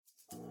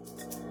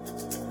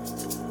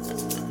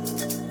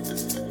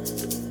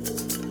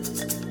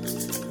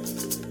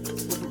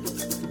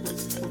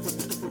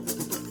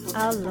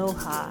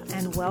Aloha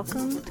and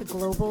welcome to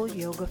Global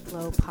Yoga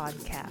Flow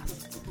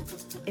Podcast.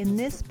 In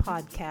this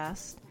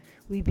podcast,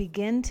 we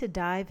begin to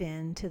dive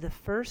into the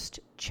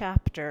first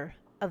chapter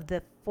of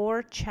the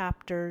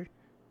 4-chapter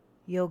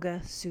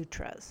Yoga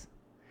Sutras.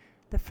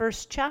 The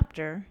first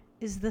chapter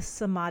is the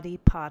Samadhi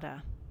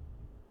Pada,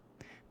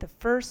 the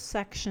first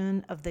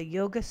section of the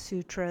Yoga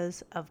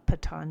Sutras of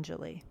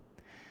Patanjali.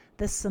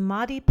 The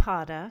Samadhi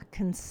Pada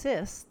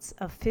consists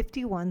of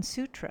 51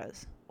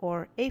 sutras,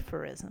 or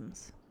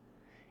aphorisms.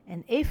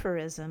 An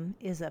aphorism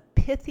is a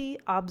pithy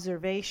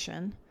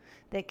observation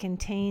that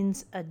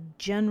contains a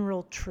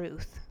general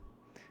truth,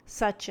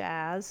 such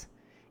as,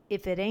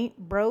 if it ain't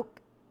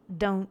broke,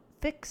 don't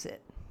fix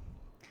it.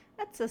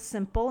 That's a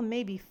simple,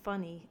 maybe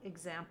funny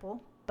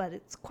example, but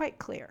it's quite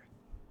clear.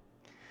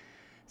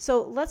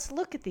 So let's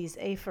look at these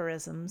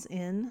aphorisms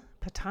in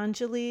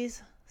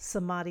Patanjali's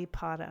Samadhi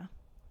Pada.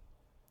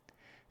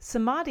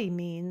 Samadhi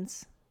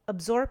means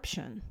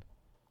absorption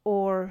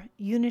or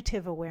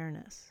unitive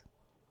awareness.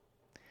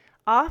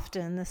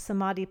 Often the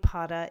Samadhi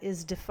Pada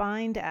is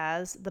defined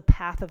as the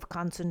path of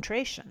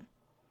concentration.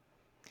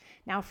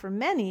 Now for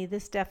many,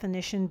 this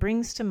definition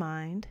brings to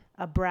mind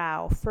a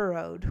brow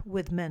furrowed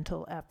with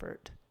mental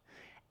effort.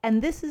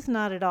 And this is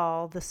not at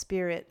all the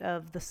spirit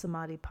of the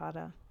Samadhi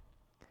Pada.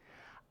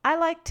 I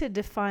like to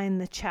define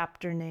the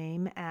chapter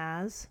name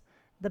as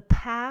the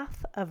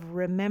path of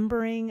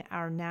remembering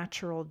our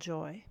natural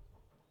joy.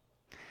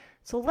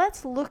 So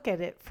let's look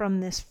at it from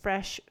this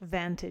fresh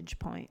vantage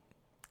point,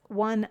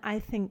 one I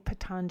think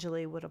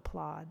Patanjali would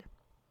applaud.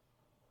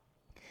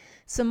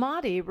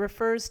 Samadhi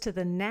refers to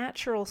the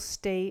natural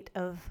state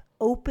of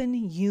open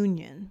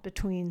union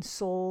between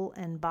soul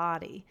and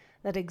body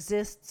that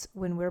exists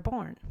when we're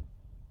born.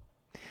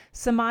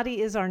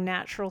 Samadhi is our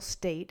natural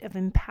state of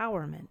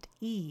empowerment,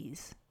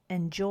 ease,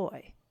 and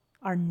joy,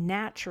 our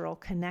natural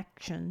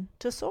connection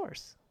to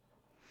Source.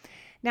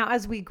 Now,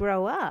 as we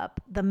grow up,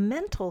 the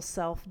mental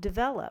self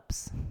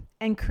develops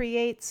and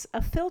creates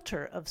a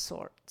filter of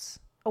sorts,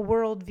 a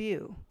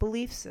worldview,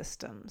 belief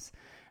systems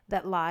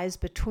that lies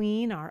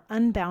between our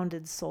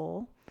unbounded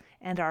soul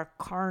and our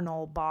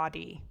carnal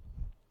body.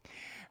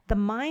 The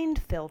mind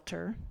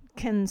filter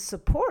can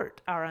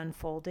support our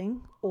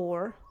unfolding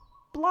or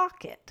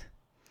block it.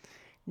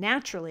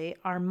 Naturally,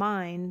 our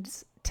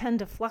minds tend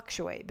to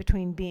fluctuate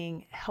between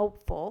being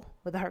helpful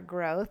with our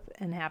growth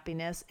and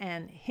happiness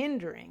and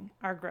hindering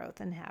our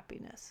growth and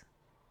happiness.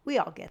 We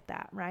all get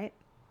that, right?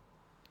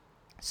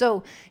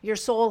 So your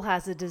soul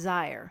has a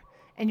desire,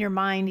 and your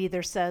mind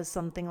either says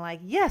something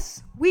like,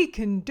 yes, we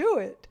can do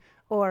it,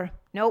 or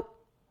nope,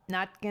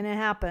 not going to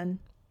happen.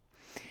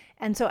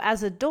 And so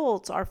as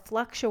adults, our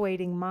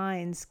fluctuating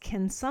minds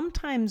can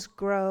sometimes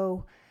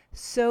grow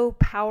so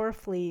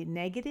powerfully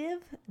negative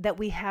that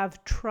we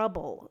have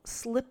trouble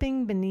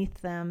slipping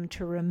beneath them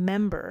to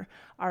remember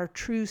our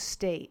true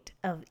state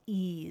of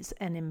ease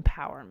and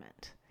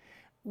empowerment.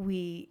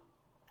 We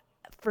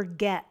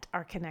forget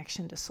our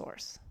connection to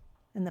Source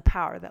and the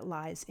power that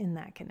lies in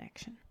that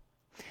connection.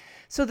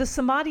 So the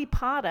Samadhi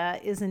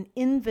Pada is an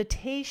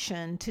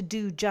invitation to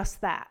do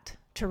just that,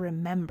 to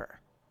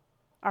remember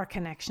our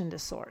connection to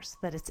Source,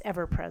 that it's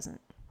ever present.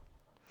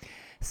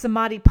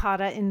 Samadhi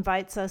Pada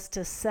invites us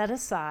to set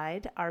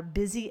aside our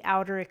busy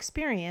outer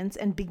experience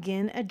and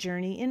begin a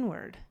journey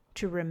inward,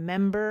 to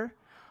remember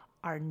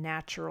our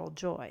natural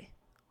joy,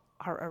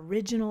 our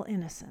original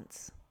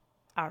innocence,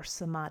 our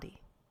Samadhi.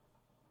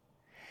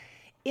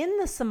 In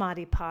the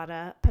Samadhi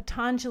Pada,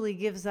 Patanjali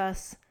gives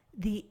us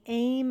the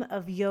aim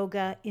of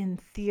yoga in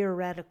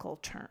theoretical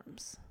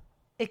terms,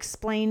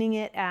 explaining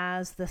it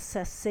as the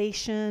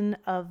cessation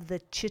of the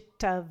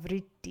chitta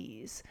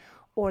vrittis,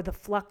 or the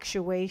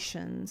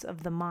fluctuations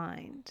of the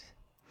mind.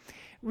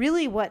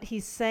 Really what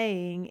he's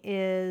saying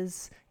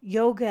is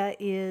yoga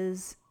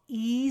is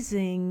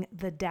easing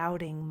the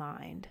doubting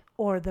mind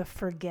or the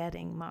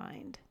forgetting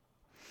mind.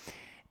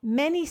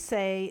 Many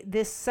say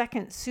this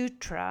second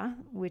sutra,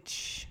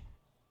 which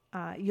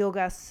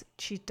yogas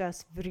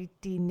chittas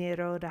vritti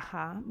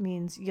nirodha,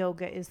 means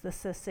yoga is the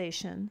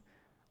cessation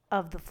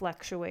of the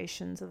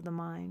fluctuations of the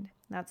mind.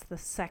 That's the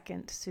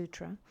second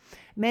sutra.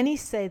 Many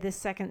say this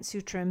second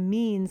sutra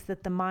means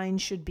that the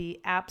mind should be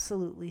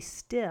absolutely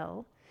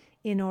still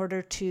in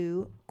order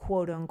to,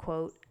 quote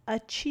unquote,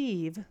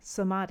 achieve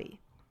samadhi.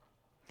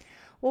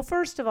 Well,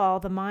 first of all,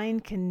 the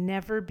mind can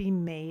never be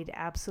made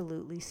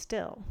absolutely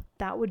still.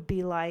 That would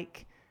be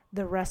like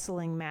the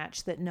wrestling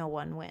match that no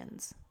one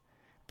wins.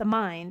 The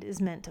mind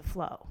is meant to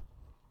flow.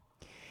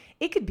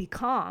 It could be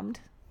calmed,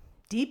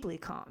 deeply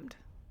calmed,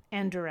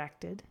 and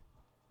directed,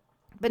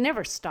 but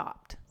never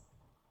stopped.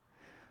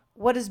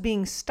 What is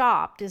being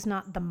stopped is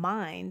not the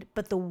mind,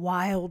 but the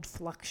wild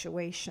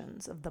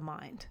fluctuations of the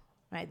mind,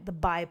 right? The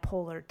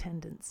bipolar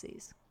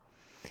tendencies.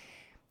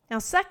 Now,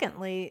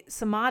 secondly,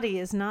 samadhi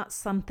is not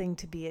something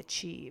to be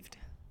achieved.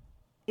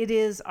 It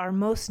is our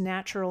most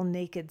natural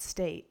naked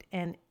state,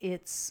 and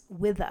it's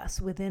with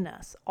us, within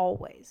us,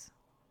 always.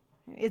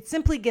 It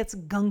simply gets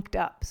gunked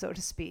up, so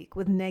to speak,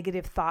 with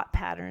negative thought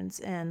patterns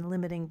and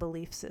limiting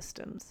belief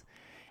systems,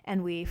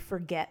 and we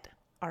forget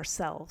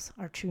ourselves,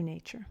 our true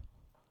nature.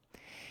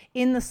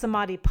 In the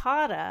Samadhi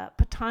Pada,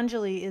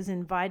 Patanjali is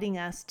inviting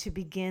us to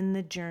begin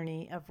the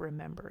journey of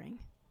remembering.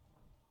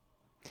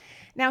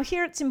 Now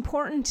here it's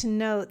important to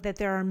note that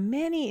there are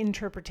many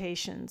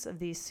interpretations of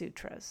these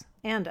sutras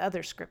and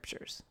other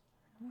scriptures.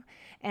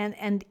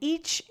 And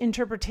each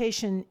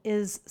interpretation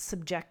is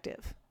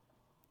subjective.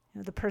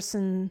 The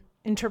person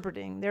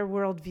interpreting, their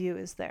worldview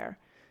is there.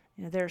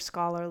 Their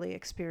scholarly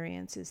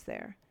experience is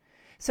there.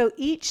 So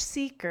each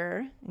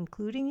seeker,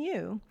 including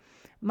you,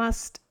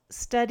 must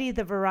study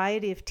the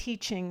variety of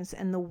teachings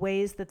and the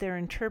ways that they're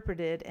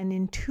interpreted and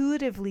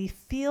intuitively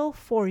feel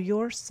for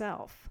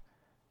yourself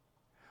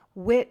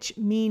which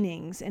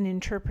meanings and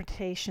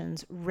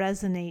interpretations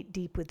resonate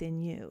deep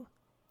within you.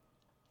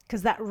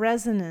 Because that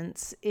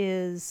resonance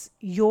is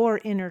your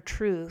inner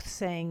truth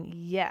saying,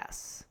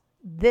 yes,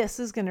 this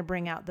is going to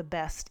bring out the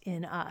best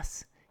in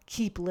us.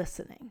 Keep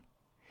listening.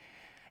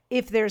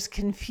 If there's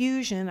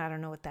confusion, I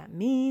don't know what that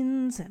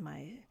means. Am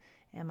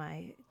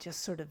I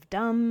just sort of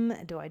dumb?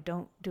 Do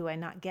I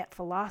not get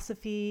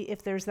philosophy?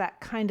 If there's that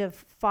kind of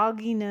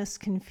fogginess,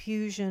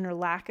 confusion, or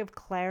lack of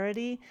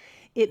clarity,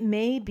 it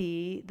may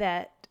be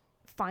that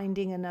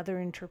finding another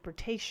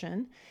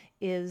interpretation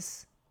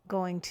is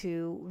going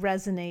to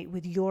resonate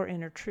with your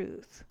inner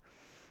truth.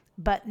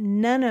 But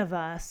none of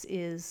us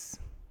is,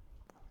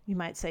 you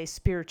might say,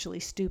 spiritually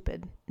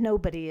stupid.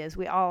 Nobody is.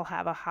 We all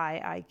have a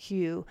high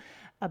IQ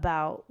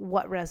about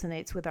what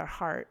resonates with our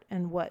heart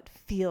and what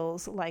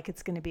feels like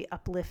it's going to be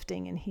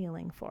uplifting and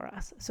healing for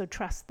us. So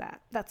trust that.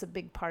 That's a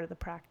big part of the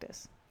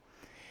practice.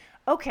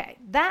 Okay,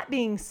 that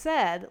being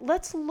said,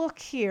 let's look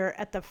here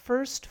at the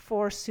first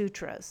 4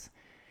 sutras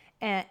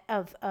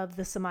of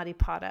the Samadhi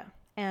Pada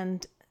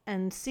and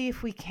see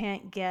if we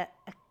can't get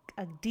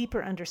a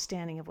deeper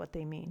understanding of what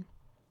they mean.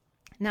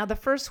 Now, the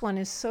first one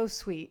is so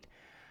sweet.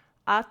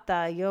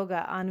 Atta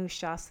Yoga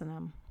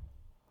Anushasanam.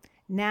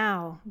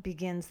 Now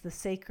begins the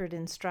sacred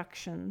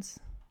instructions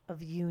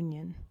of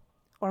union,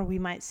 or we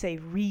might say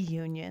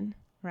reunion,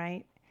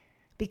 right?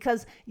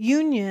 Because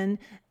union,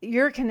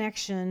 your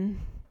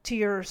connection to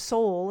your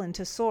soul and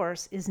to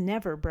source is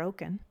never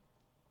broken.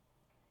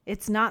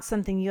 It's not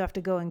something you have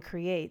to go and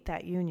create,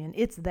 that union.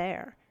 It's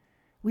there.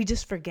 We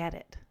just forget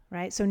it,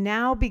 right? So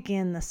now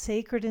begin the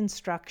sacred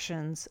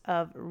instructions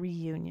of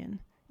reunion.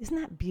 Isn't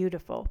that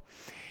beautiful?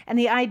 And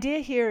the idea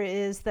here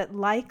is that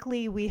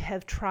likely we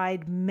have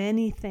tried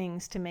many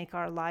things to make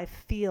our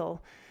life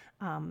feel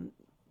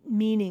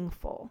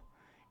meaningful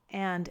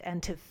and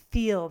to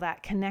feel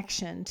that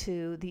connection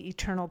to the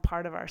eternal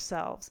part of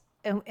ourselves.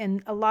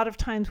 And a lot of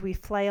times we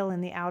flail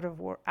in the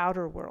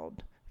outer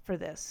world for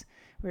this.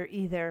 We're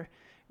either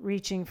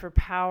reaching for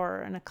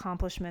power and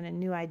accomplishment and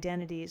new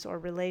identities or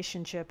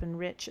relationship and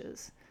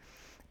riches.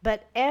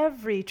 But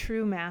every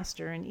true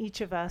master, and each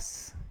of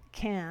us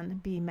can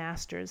be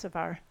masters of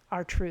our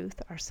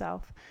truth,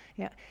 ourself,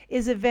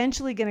 is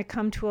eventually going to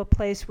come to a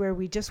place where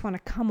we just want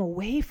to come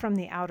away from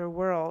the outer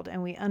world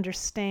and we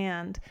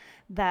understand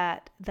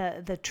that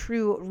the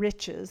true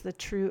riches, the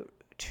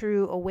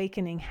true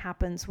awakening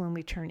happens when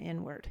we turn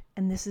inward.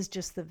 And this is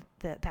just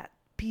that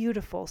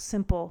beautiful,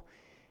 simple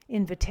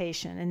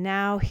invitation. And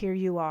now here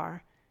you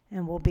are,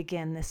 and we'll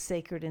begin this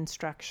sacred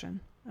instruction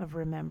of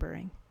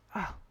remembering.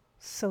 Oh,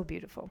 so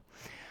beautiful.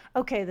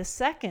 Okay, the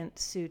second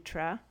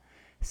sutra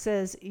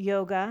says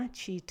Yoga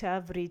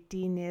Chitta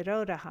Vritti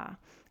Nirodha.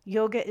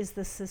 Yoga is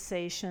the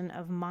cessation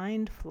of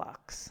mind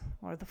flux,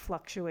 or the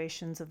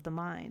fluctuations of the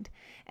mind.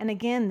 And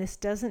again, this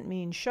doesn't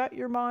mean shut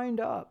your mind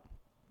up.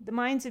 The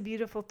mind's a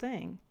beautiful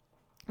thing.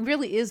 It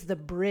really is the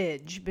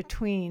bridge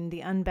between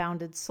the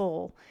unbounded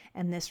soul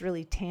and this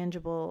really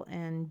tangible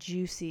and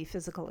juicy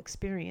physical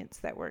experience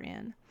that we're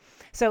in.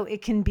 So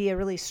it can be a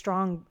really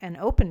strong and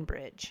open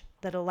bridge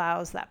that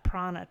allows that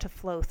prana to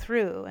flow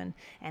through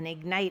and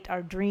ignite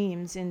our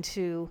dreams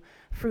into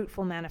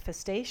fruitful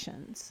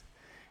manifestations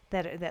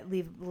that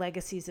leave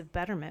legacies of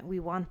betterment. We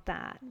want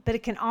that. But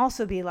it can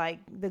also be like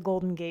the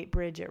Golden Gate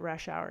Bridge at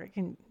rush hour. It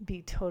can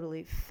be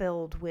totally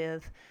filled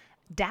with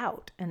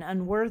doubt and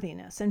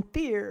unworthiness and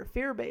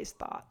fear-based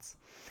thoughts.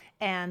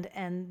 And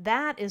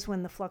that is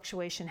when the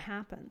fluctuation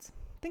happens.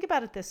 Think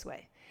about it this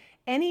way.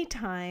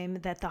 Anytime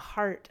that the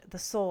heart, the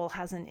soul,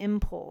 has an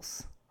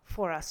impulse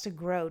for us to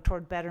grow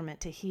toward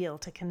betterment, to heal,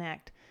 to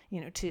connect,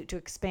 to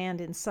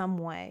expand in some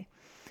way,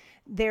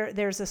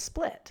 there's a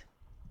split,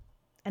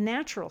 a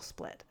natural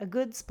split, a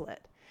good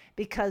split,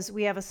 because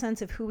we have a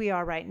sense of who we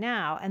are right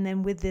now, and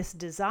then with this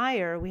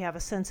desire, we have a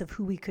sense of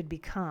who we could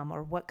become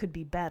or what could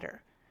be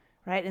better.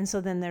 Right? And so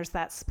then there's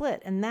that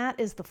split, and that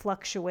is the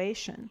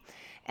fluctuation.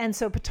 And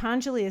so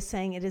Patanjali is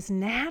saying it is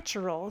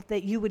natural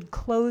that you would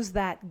close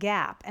that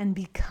gap and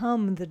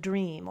become the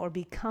dream or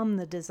become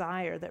the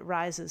desire that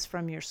rises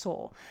from your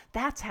soul.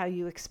 That's how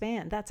you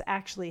expand. That's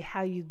actually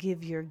how you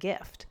give your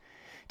gift,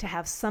 to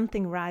have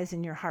something rise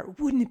in your heart.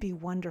 Wouldn't it be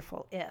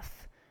wonderful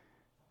if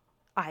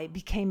I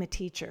became a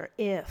teacher,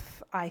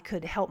 if I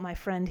could help my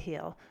friend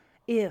heal,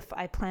 if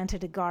I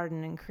planted a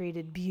garden and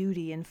created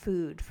beauty and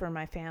food for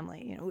my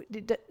family.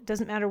 It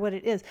doesn't matter what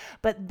it is,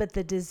 but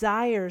the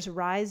desires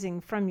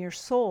rising from your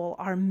soul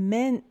are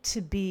meant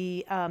to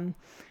be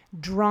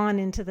drawn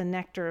into the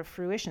nectar of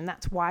fruition.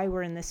 That's why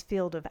we're in this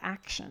field of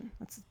action.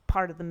 That's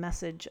part of the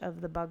message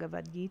of the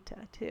Bhagavad Gita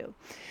too.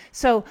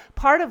 So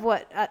part of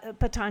what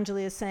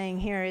Patanjali is saying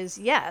here is,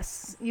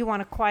 yes, you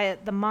want to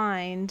quiet the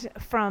mind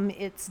from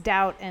its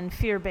doubt and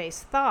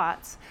fear-based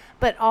thoughts,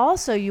 but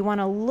also you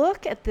want to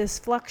look at this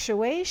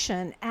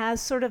fluctuation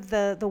as sort of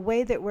the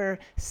way that we're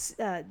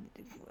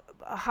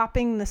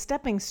hopping the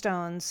stepping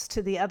stones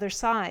to the other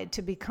side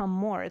to become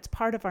more. It's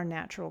part of our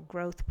natural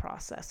growth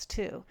process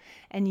too.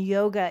 And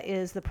yoga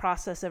is the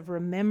process of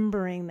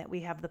remembering that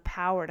we have the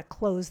power to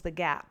close the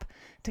gap,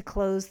 to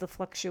close the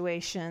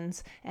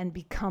fluctuations and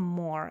become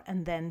more,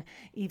 and then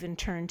even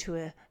turn to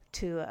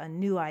a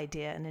new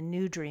idea and a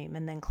new dream,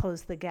 and then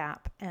close the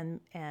gap and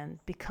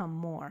become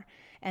more.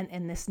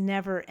 And this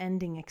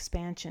never-ending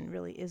expansion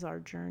really is our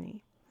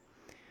journey.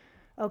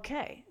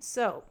 Okay,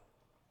 so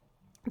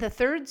the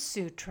third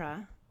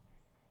sutra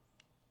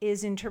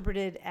is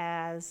interpreted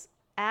as,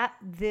 at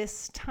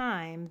this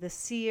time, the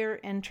seer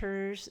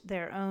enters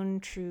their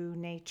own true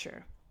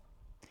nature.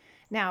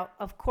 Now,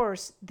 of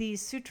course,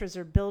 these sutras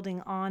are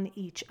building on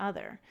each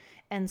other.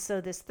 And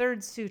so this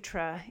third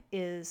sutra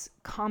is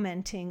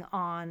commenting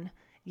on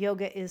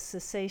yoga is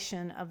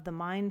cessation of the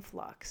mind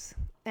flux,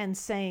 and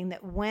saying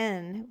that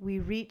when we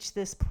reach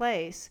this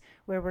place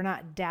where we're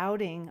not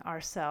doubting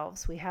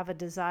ourselves, we have a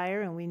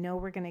desire and we know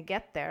we're going to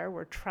get there,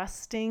 we're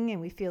trusting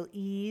and we feel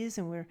ease,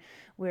 and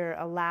we're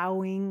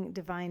allowing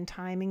divine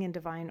timing and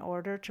divine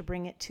order to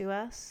bring it to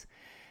us,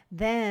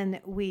 then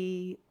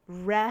we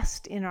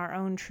rest in our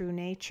own true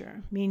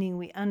nature, meaning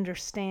we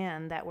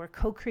understand that we're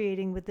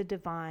co-creating with the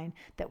divine,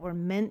 that we're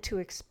meant to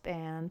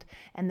expand,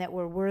 and that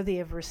we're worthy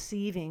of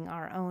receiving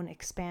our own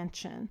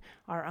expansion,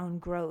 our own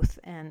growth,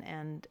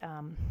 and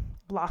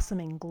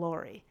blossoming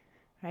glory,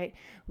 right?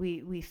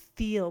 We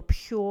feel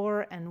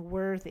pure and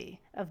worthy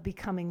of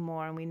becoming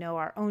more, and we know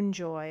our own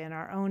joy and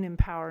our own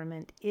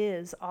empowerment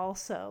is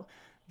also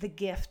the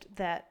gift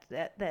that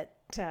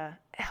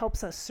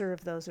helps us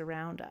serve those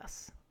around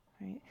us,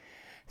 right?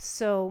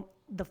 So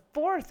the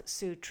fourth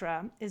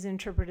sutra is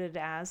interpreted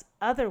as,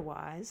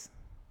 otherwise,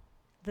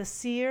 the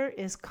seer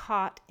is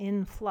caught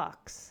in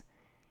flux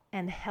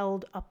and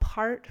held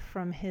apart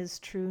from his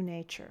true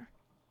nature.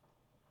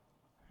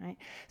 Right?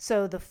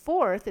 So the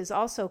fourth is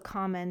also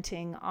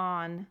commenting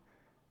on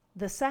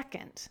the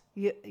second.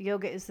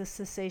 Yoga is the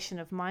cessation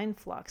of mind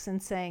flux,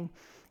 and saying,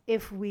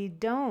 if we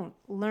don't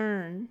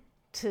learn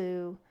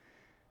to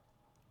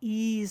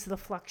ease the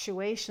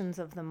fluctuations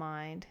of the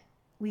mind,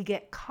 we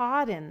get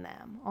caught in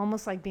them,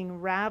 almost like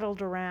being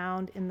rattled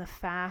around in the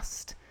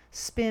fast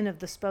spin of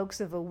the spokes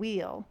of a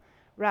wheel,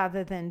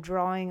 rather than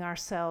drawing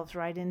ourselves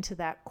right into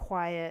that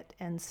quiet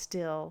and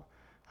still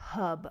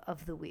hub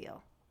of the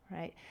wheel,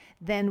 right?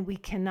 Then we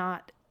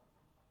cannot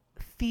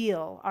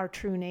feel our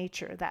true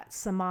nature, that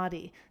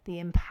samadhi,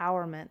 the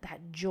empowerment,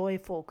 that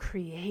joyful,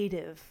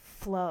 creative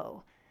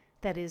flow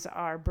that is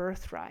our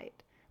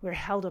birthright. We're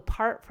held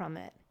apart from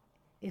it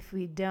if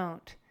we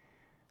don't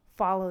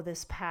follow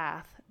this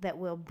path that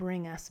will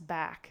bring us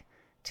back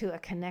to a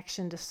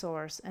connection to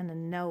source and a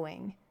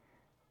knowing,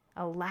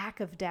 a lack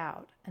of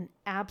doubt, an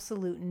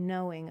absolute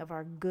knowing of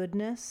our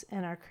goodness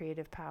and our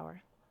creative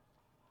power.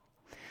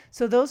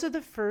 So those are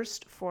the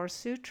first four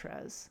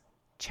sutras.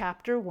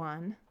 Chapter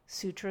 1,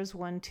 sutras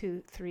 1,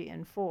 2, 3,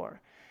 and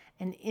 4.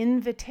 An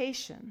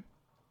invitation,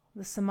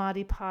 the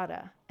Samadhi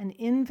Pada, an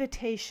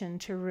invitation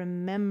to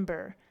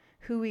remember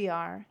who we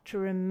are, to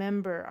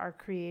remember our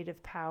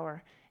creative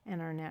power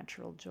and our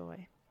natural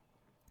joy.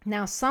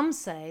 Now, some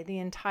say the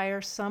entire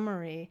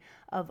summary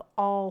of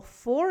all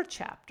four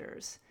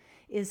chapters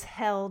is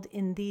held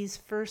in these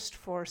first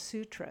four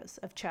sutras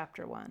of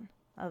chapter 1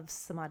 of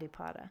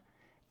Samadhipada.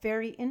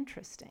 Very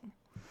interesting.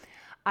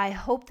 I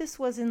hope this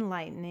was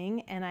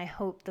enlightening, and I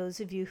hope those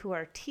of you who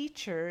are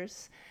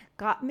teachers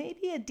got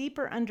maybe a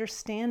deeper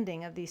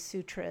understanding of these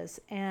sutras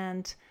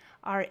and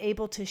are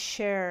able to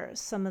share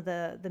some of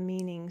the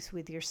meanings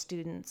with your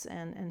students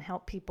and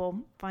help people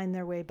find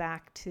their way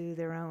back to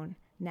their own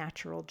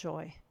natural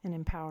joy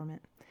and empowerment.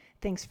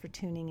 Thanks for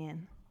tuning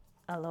in.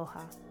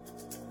 Aloha.